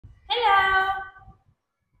Hello.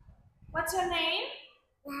 What's your name?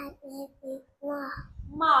 My name is Mark.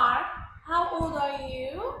 Mark. How old are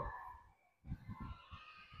you?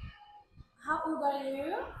 How old are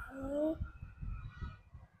you? I'm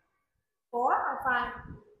 4 or 5?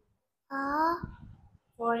 4.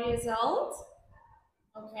 4 years old.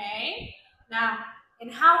 Okay. Now,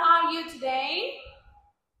 and how are you today?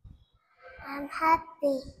 I'm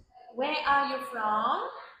happy. Where are you from?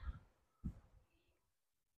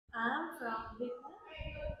 I'm from Vietnam.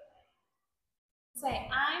 Say,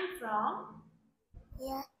 I'm from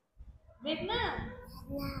Yes, Vietnam.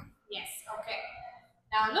 now Yes. Okay.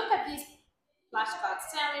 Now look at these flashcards.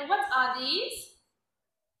 Tell me, what are these?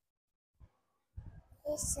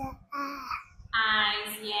 it's a eye.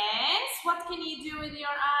 Eyes. Yes. What can you do with your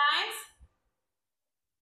eyes?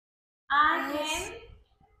 I can.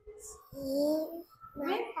 See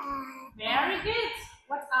my eye. Very good.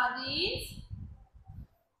 What are these?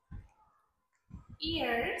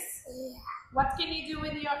 Ears. Yeah. What can you do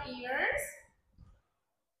with your ears?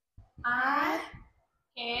 I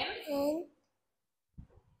can And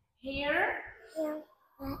hear. hear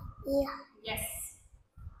my ear. Yes.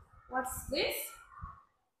 What's this?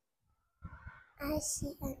 I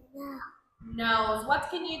see a nose. Nose. What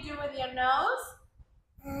can you do with your nose?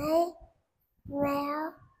 I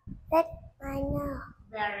smell with my nose.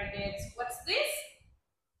 Very good. What's this?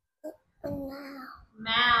 A mouth.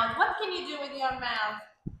 Mouth. What can you do with your mouth?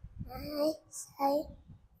 I say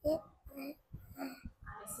with my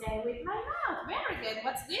I say with my mouth. Very good.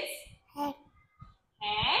 What's this? head.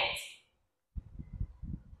 Head.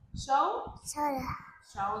 Soda.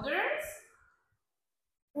 Shoulders.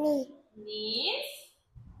 Knee. Knees.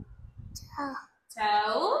 Toe.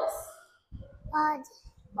 Toes. Body.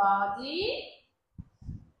 Body.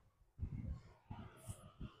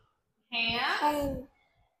 Hand. Hand.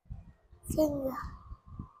 Finger.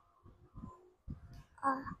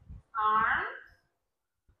 Arm.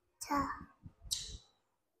 Toe.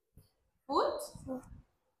 Foot. Foot.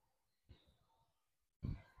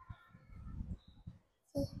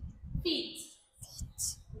 Feet. Feet.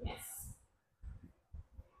 Yes.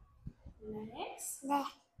 Next. Leg.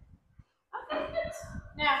 Okay, good.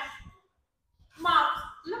 Now, Mark,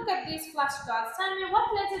 look at these flashcards. Tell me, what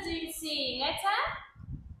letter do you see? Letter?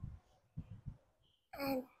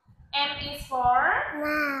 And M is for?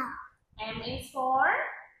 mouth. M is for?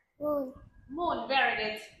 Moon. Moon. Very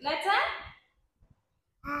good. Letter?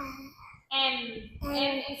 Eye. N. N.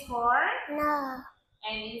 N is for? No.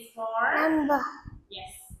 N is for? Number.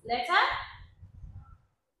 Yes. Letter?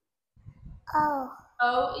 O.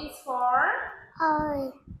 O is for?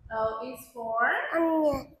 Orange. O is for?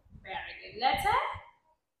 Onion. Very good. Letter?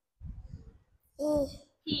 E.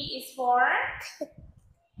 P is for?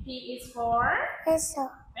 P is for?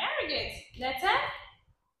 Whistle. Very good. Letter?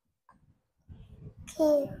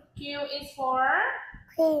 Q. Q is for?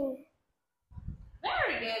 Queen.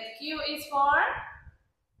 Very good. Q is for?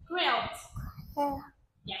 Quilt. L.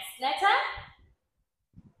 Yes. Letter?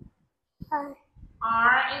 R.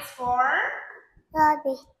 R is for?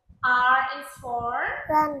 Rabbit. R is for?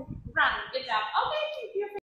 Run. Run. Good job. Okay.